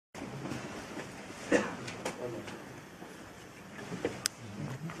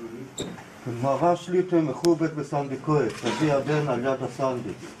מראה שליטה מחובט בסנדיקוי, תביא הבן על יד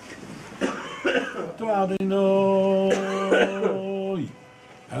הסנדיק. תועדינוי,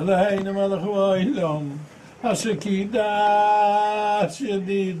 אלוהינו מלך העולם, אשר קידש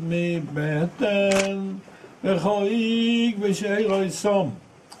ידיד מבטן, וחויג ושירוי סום,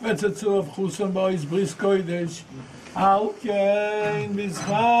 וצצוף חוסם בויס בריס קוידש, על כן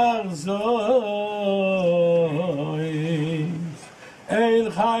בשכר זויס.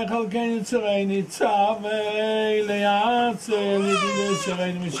 אל חייך על כן יצרני צווי ליעצר ידידי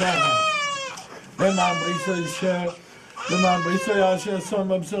שרני משחר. למען בריסו ישר, למען בריסו ישר סום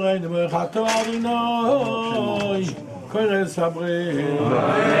בבשרנו ברכתו אדינוי, קורס הבריאות.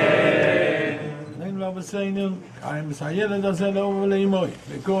 נעים לבשרנו, קיימס הילד הזה לאהוב ולאמוי,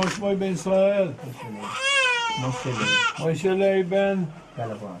 וקורא שמוי בישראל. משה לי בן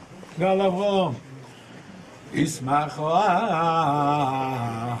גל אברהם. ישמח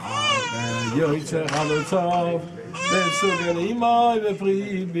ויוצא חלוצוב וסוגל אימוי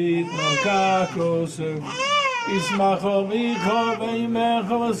ופרי בית מלכה כוסף ישמח אביכו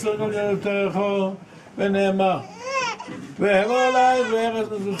ואימך וסוגל ילתךו ונאמר והבוא עלייך וארץ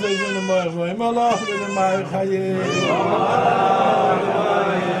נזוכי ונמורך ואמר לך ונאמר חיי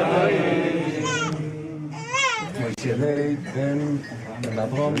משה לי בן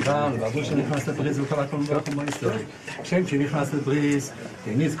אברהם גל, ואבו שנכנס לבריס וכל הכל מברך ומויסטורי. שם שנכנס לבריס,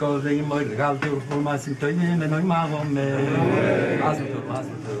 נזכור ואימוי וגל תיאור כל מעשים טובים ונעים אברהם. מזל טוב, מזל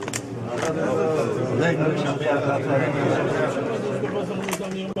טוב. עלינו לשבח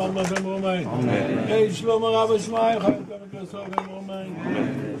היי שלום הרב השמיים, חיים כמת לסוף עם רומיין.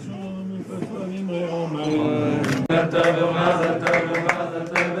 שלום מפצלנים רומין. מזל טוב ומזל טוב ומזל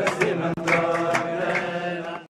טוב